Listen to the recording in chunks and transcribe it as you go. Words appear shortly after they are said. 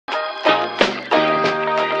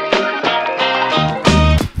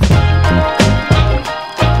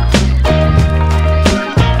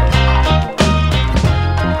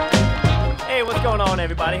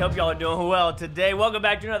Hope y'all are doing well today. Welcome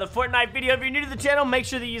back to another Fortnite video. If you're new to the channel, make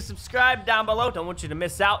sure that you subscribe down below. Don't want you to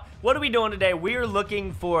miss out. What are we doing today? We are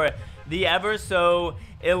looking for the ever so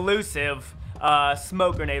elusive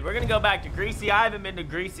smoke grenade. We're gonna go back to Greasy. I haven't been to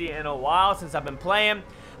Greasy in a while since I've been playing.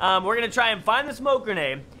 We're gonna try and find the smoke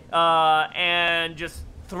grenade and just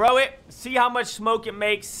throw it, see how much smoke it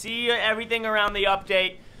makes, see everything around the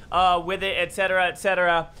update with it, etc.,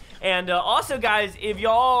 etc. And also, guys, if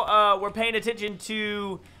y'all were paying attention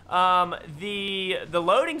to the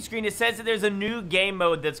loading screen, it says that there's a new game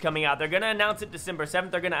mode that's coming out. They're going to announce it December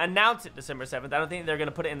 7th. They're going to announce it December 7th. I don't think they're going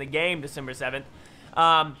to put it in the game December 7th.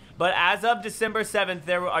 But as of December 7th,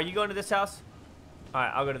 are you going to this house? All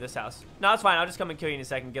right, I'll go to this house. No, it's fine. I'll just come and kill you in a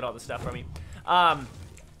second, get all the stuff from you.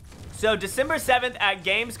 So December 7th at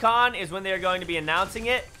Gamescom is when they're going to be announcing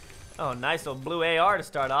it. Oh, nice little blue AR to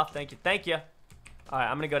start off. Thank you. Thank you. All right,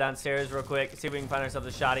 I'm gonna go downstairs real quick, see if we can find ourselves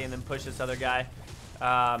a shotty, and then push this other guy.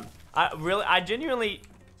 I genuinely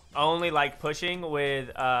only like pushing with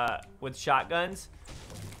shotguns.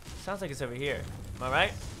 Sounds like it's over here. Am I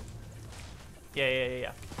right?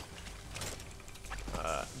 Yeah.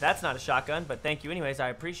 That's not a shotgun, but thank you anyways. I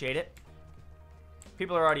appreciate it.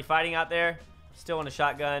 People are already fighting out there. Still on a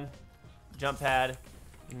shotgun. Jump pad.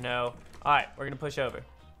 No. All right, we're gonna push over.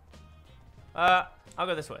 I'll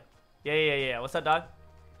go this way. Yeah. What's up, dog?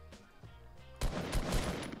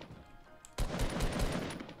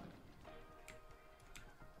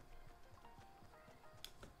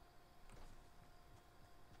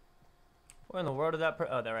 Where in the world is that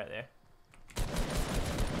oh, they're right there.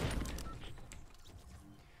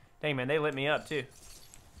 Dang, man, they lit me up, too.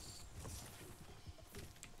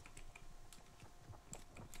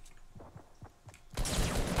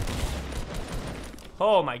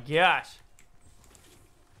 Oh, my gosh.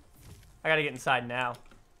 I gotta get inside now.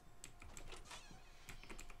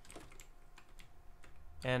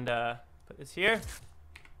 And, put this here.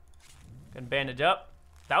 Gonna bandage up.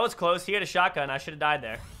 That was close. He had a shotgun. I should have died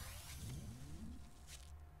there.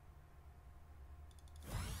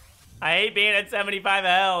 I hate being at 75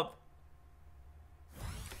 health. I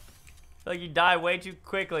feel like you die way too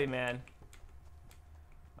quickly, man.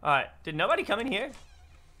 Alright. Did nobody come in here?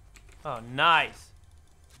 Oh, nice.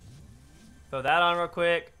 Throw that on real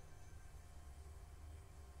quick.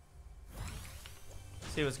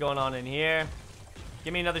 See what's going on in here.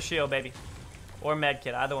 Give me another shield, baby. Or med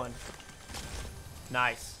kit, either one.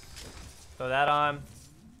 Nice. Throw that on.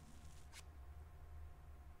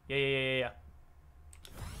 Yeah.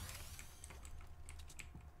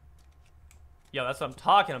 Yo, that's what I'm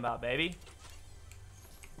talking about, baby.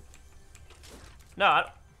 No,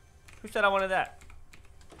 who said I wanted that?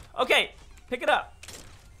 Okay, pick it up.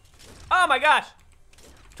 Oh my gosh.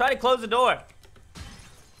 Try to close the door.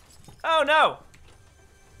 Oh no.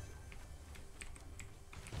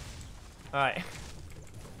 Alright.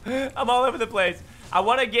 I'm all over the place. I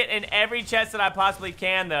want to get in every chest that I possibly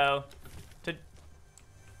can, though. I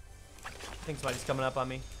think somebody's coming up on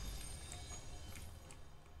me.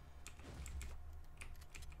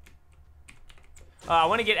 I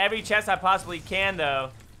want to get every chest I possibly can,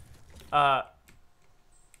 though.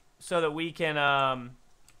 So that we can,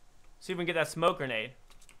 see if we can get that smoke grenade.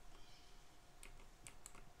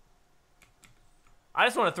 I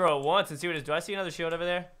just want to throw it once and see what it is. Do I see another shield over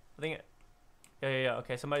there? I think it... Yeah.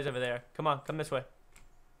 Okay, somebody's over there. Come on, come this way.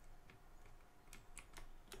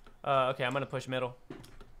 Okay, I'm gonna push middle.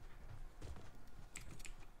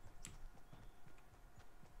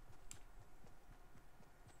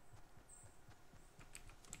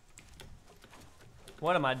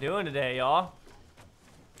 What am I doing today, y'all?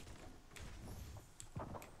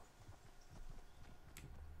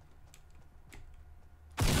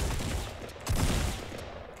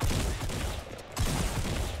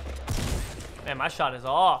 Man, my shot is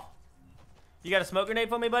off. You got a smoke grenade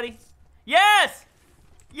for me, buddy? Yes!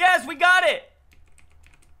 Yes, we got it!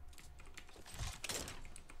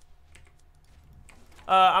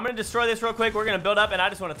 I'm gonna destroy this real quick. We're gonna build up, and I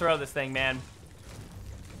just want to throw this thing, man.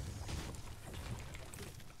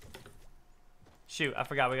 Shoot, I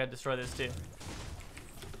forgot we gotta destroy this, too.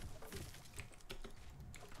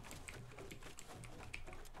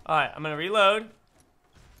 Alright, I'm gonna reload.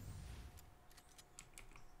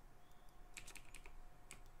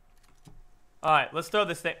 Alright, let's throw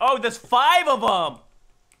this thing. Oh, there's 5 of them!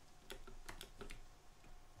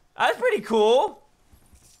 That's pretty cool.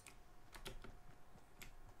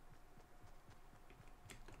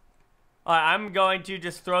 Alright, I'm going to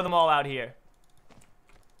just throw them all out here.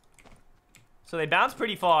 So they bounce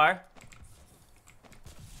pretty far.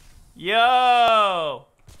 Yo!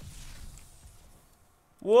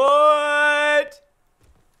 What?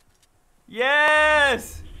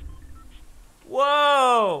 Yes!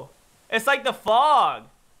 Whoa! It's like the fog.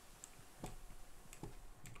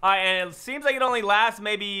 Alright, and it seems like it only lasts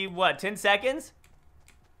maybe, what, 10 seconds?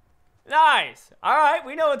 Nice! Alright,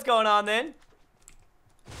 we know what's going on then.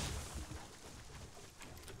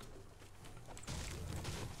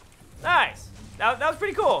 Nice. That was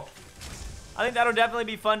pretty cool. I think that'll definitely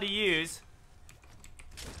be fun to use.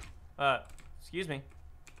 Excuse me.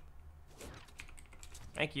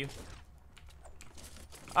 Thank you.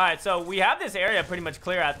 Alright, so we have this area pretty much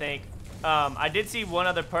clear, I think. I did see one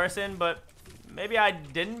other person, but maybe I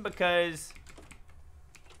didn't because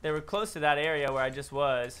they were close to that area where I just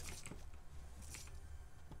was.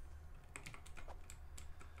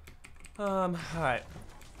 Alright.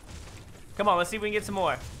 Come on, let's see if we can get some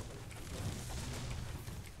more.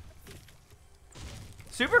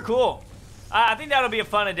 Super cool. I think that'll be a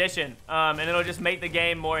fun addition. And it'll just make the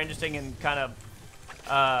game more interesting and kind of,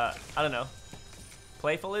 I don't know,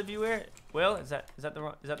 playful, if you will. Is that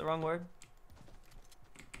the wrong word?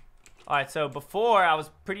 All right. So before, I was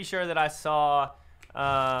pretty sure that I saw.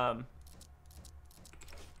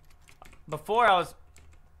 Before I was.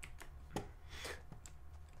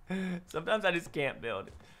 Sometimes I just can't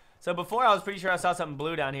build. So before, I was pretty sure I saw something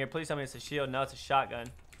blue down here. Please tell me it's a shield. No, it's a shotgun.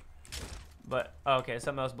 But, oh, okay,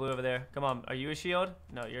 something else blue over there. Come on, are you a shield?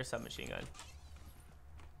 No, you're a submachine gun.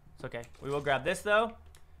 It's okay. We will grab this, though.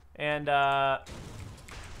 And,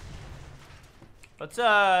 let's,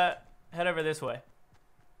 head over this way.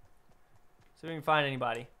 See if we can find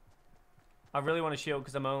anybody. I really want a shield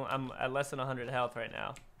because I'm at less than 100 health right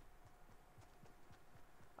now.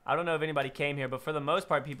 I don't know if anybody came here, but for the most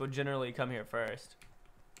part, people generally come here first.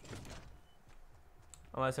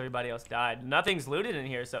 Unless everybody else died. Nothing's looted in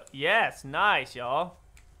here, so yes, nice, y'all.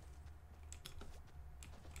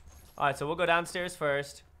 Alright, so we'll go downstairs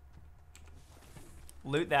first.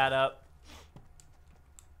 Loot that up.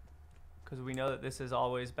 Because we know that this is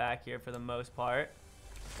always back here for the most part.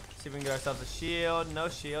 See if we can get ourselves a shield. No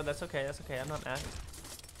shield, that's okay, I'm not mad.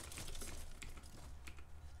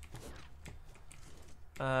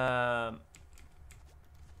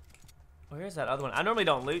 Where's that other one? I normally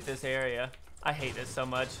don't loot this area. I hate this so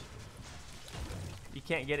much. You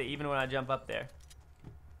can't get it even when I jump up there.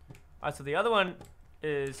 Alright, so the other one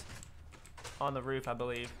is on the roof, I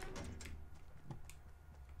believe.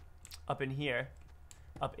 Up in here.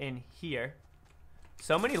 Up in here.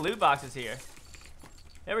 So many loot boxes here.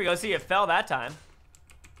 There we go. See, it fell that time.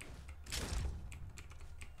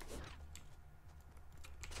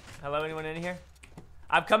 Hello, anyone in here?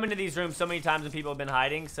 I've come into these rooms so many times and people have been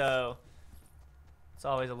hiding, so it's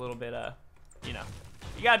always a little bit, you know,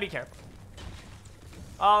 you gotta be careful.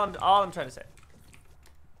 All I'm trying to say.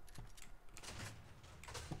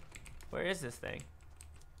 Where is this thing?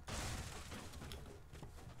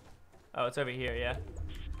 Oh, it's over here, yeah.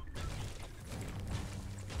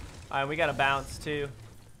 Alright, we got a bounce too.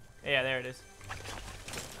 Yeah, there it is.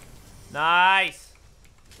 Nice.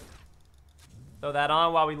 Throw that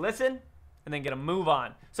on while we listen, and then get a move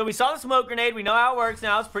on. So we saw the smoke grenade. We know how it works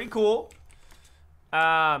now. It's pretty cool.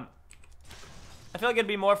 I feel like it'd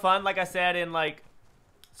be more fun, like I said, in like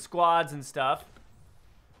squads and stuff.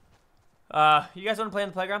 You guys want to play on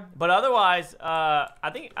the playground? But otherwise,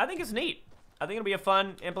 I think it's neat. I think it'll be a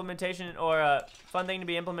fun implementation or a fun thing to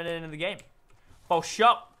be implemented into the game. For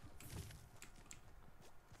sure.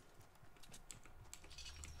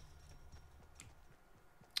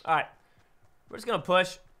 All right, we're just gonna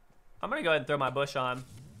push. I'm gonna go ahead and throw my bush on.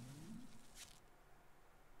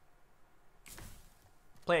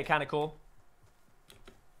 Play it kind of cool.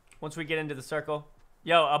 Once we get into the circle.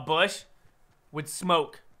 Yo, a bush with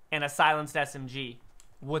smoke and a silenced SMG.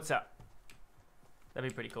 What's up? That'd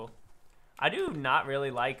be pretty cool. I do not really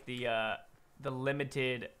like the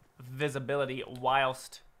limited visibility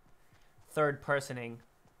whilst third personing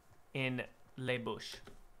in Les Bush.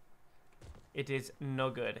 It is no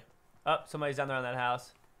good. Oh, somebody's down there on that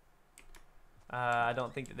house. I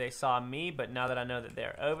don't think that they saw me, but now that I know that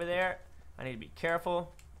they're over there, I need to be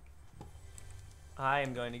careful. I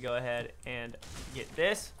am going to go ahead and get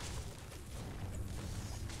this.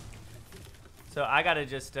 So I gotta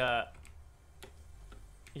just, y'all,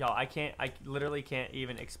 I literally can't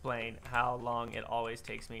even explain how long it always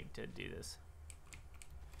takes me to do this.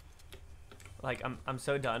 Like, I'm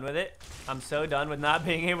so done with it. I'm so done with not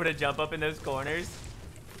being able to jump up in those corners.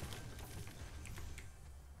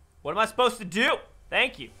 What am I supposed to do?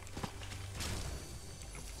 Thank you.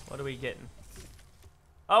 What are we getting?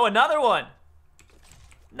 Oh, another one.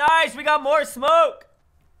 Nice, we got more smoke.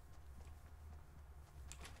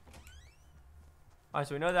 Alright,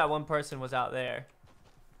 so we know that one person was out there.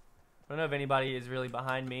 I don't know if anybody is really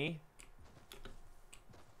behind me.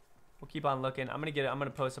 We'll keep on looking. I'm gonna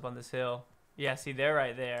post up on this hill. Yeah, see, they're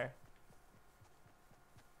right there.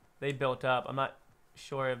 They built up. I'm not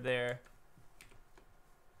sure if they're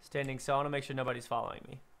standing, so I want to make sure nobody's following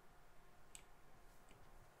me.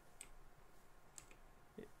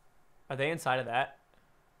 Are they inside of that?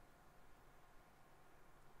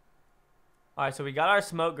 Alright, so we got our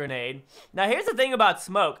smoke grenade. Now, here's the thing about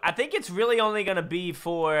smoke. I think it's really only going to be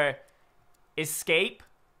for escape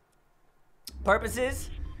purposes.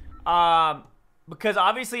 Because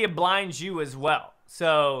obviously it blinds you as well.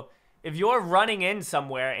 So, if you're running in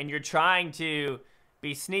somewhere and you're trying to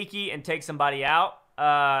be sneaky and take somebody out,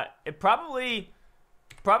 it probably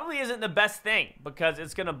isn't the best thing because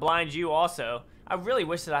it's going to blind you also. I really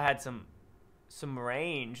wish that I had some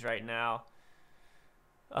range right now.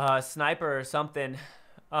 Sniper or something.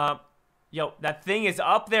 Yo, that thing is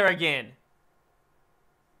up there again.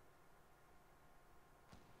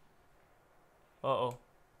 Uh-oh.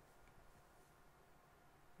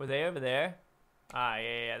 Were they over there? Ah,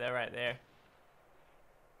 yeah, they're right there.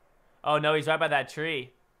 Oh, no, he's right by that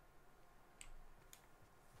tree.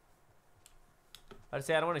 I'd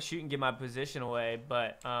say I don't want to shoot and give my position away,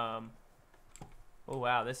 but, oh,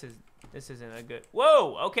 wow, this isn't a good...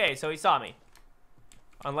 Whoa! Okay, so he saw me.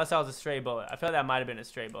 Unless I was a stray bullet. I feel like that might have been a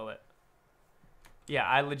stray bullet. Yeah,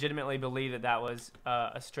 I legitimately believe that that was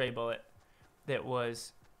a stray bullet that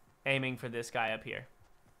was aiming for this guy up here.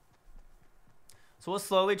 So we'll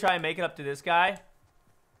slowly try and make it up to this guy.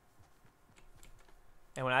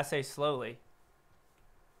 And when I say slowly,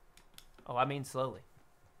 oh, I mean slowly.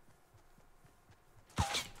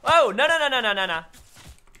 Oh, no.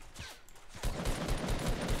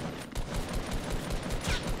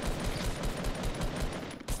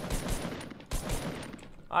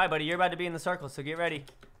 Alright, buddy, you're about to be in the circle, so get ready.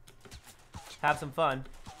 Have some fun.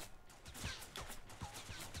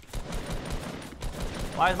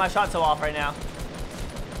 Why is my shot so off right now?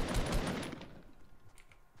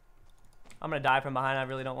 I'm gonna die from behind. I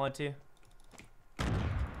really don't want to.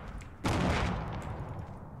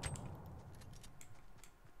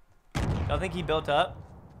 Don't think he built up.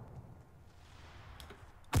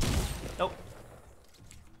 Nope.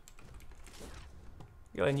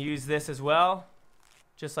 Go ahead and use this as well.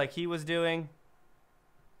 Just like he was doing.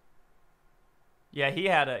 Yeah, he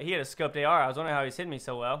had a scoped AR. I was wondering how he's hitting me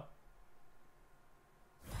so well.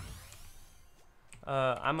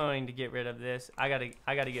 I'm going to get rid of this. I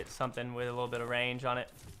gotta get something with a little bit of range on it.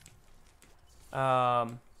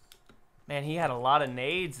 Man, he had a lot of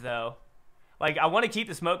nades though. Like, I want to keep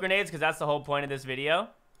the smoke grenades because that's the whole point of this video.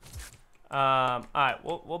 All right,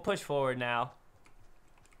 we'll push forward now.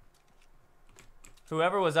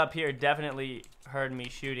 Whoever was up here definitely heard me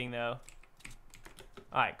shooting though.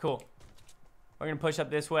 All right, cool. We're gonna push up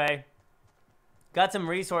this way. Got some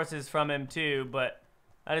resources from him too, but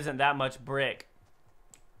that isn't that much brick.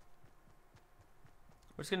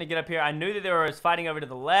 We're just gonna get up here. I knew that there was fighting over to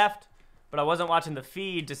the left, but I wasn't watching the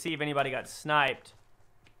feed to see if anybody got sniped.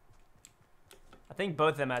 I think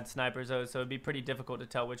both of them had snipers though, so it'd be pretty difficult to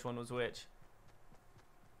tell which one was which.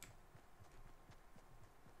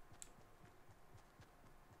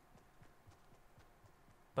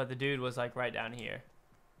 But the dude was like right down here.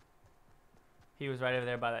 He was right over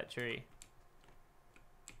there by that tree.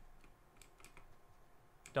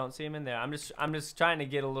 Don't see him in there. I'm just trying to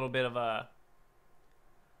get a little bit of a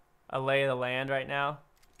lay of the land right now.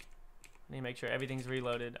 I need to make sure everything's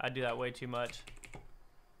reloaded. I do that way too much.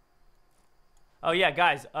 Oh yeah,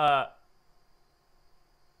 guys,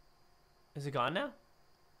 is it gone now?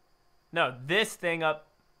 No, this thing up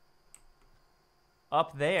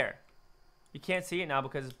there. You can't see it now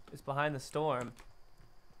because it's behind the storm.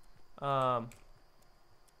 Alright,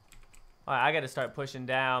 I gotta start pushing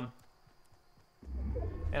down.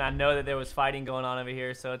 And I know that there was fighting going on over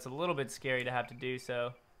here, so it's a little bit scary to have to do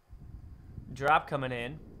so. Drop coming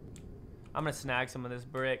in. I'm gonna snag some of this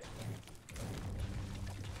brick.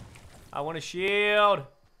 I want a shield.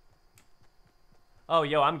 Oh,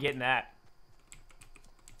 yo, I'm getting that.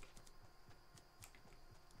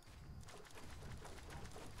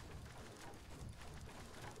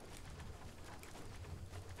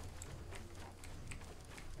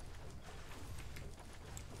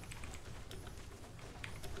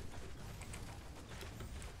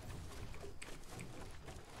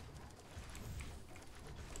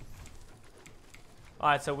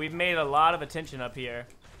 Alright, so we've made a lot of attention up here.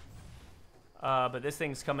 But this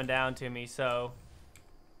thing's coming down to me, so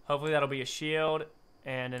hopefully that'll be a shield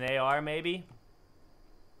and an AR maybe.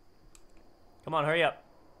 Come on, hurry up.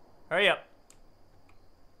 Hurry up.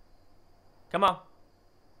 Come on.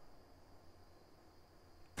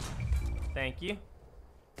 Thank you.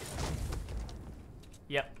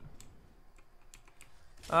 Yep.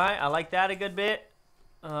 Alright, I like that a good bit.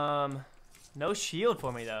 No shield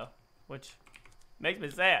for me, though, which makes me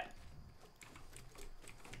sad.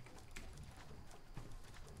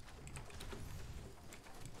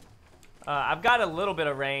 I've got a little bit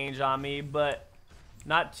of range on me, but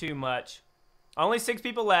not too much. Only 6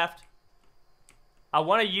 people left. I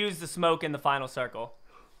want to use the smoke in the final circle.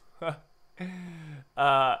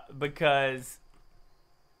 Because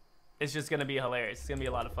it's just going to be hilarious. It's going to be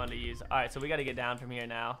a lot of fun to use. Alright, so we got to get down from here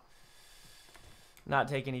now. Not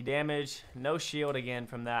take any damage. No shield again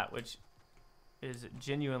from that, which is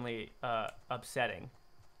genuinely upsetting.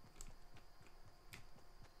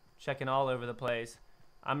 Checking all over the place.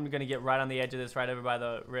 I'm going to get right on the edge of this, right over by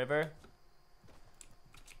the river.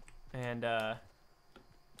 And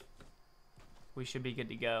we should be good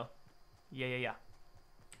to go. Yeah.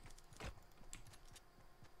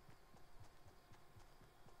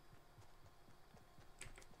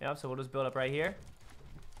 Yep, so we'll just build up right here.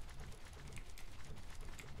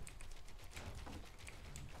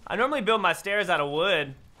 I normally build my stairs out of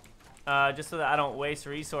wood, just so that I don't waste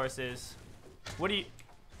resources. What do you...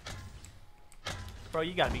 Bro,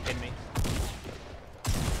 you gotta be kidding me.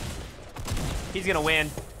 He's gonna win.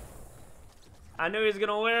 I knew he was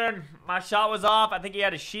gonna win. My shot was off. I think he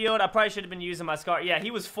had a shield. I probably should have been using my scar. Yeah, he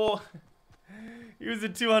was full. He was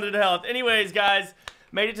at 200 health. Anyways, guys,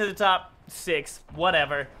 made it to the top 6.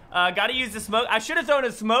 Whatever. Gotta use the smoke. I should have thrown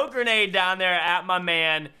a smoke grenade down there at my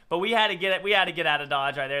man, but we had to get it. We had to get out of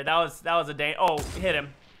dodge right there. That was a dang. Oh, hit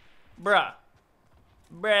him, bruh.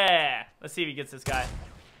 Let's see if he gets this guy.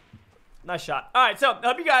 Nice shot. All right, so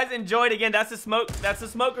hope you guys enjoyed. Again, that's the smoke. That's the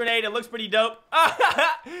smoke grenade. It looks pretty dope.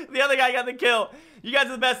 The other guy got the kill. You guys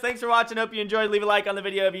are the best. Thanks for watching. Hope you enjoyed. Leave a like on the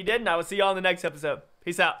video if you did, and I will see you all in the next episode.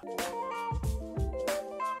 Peace out.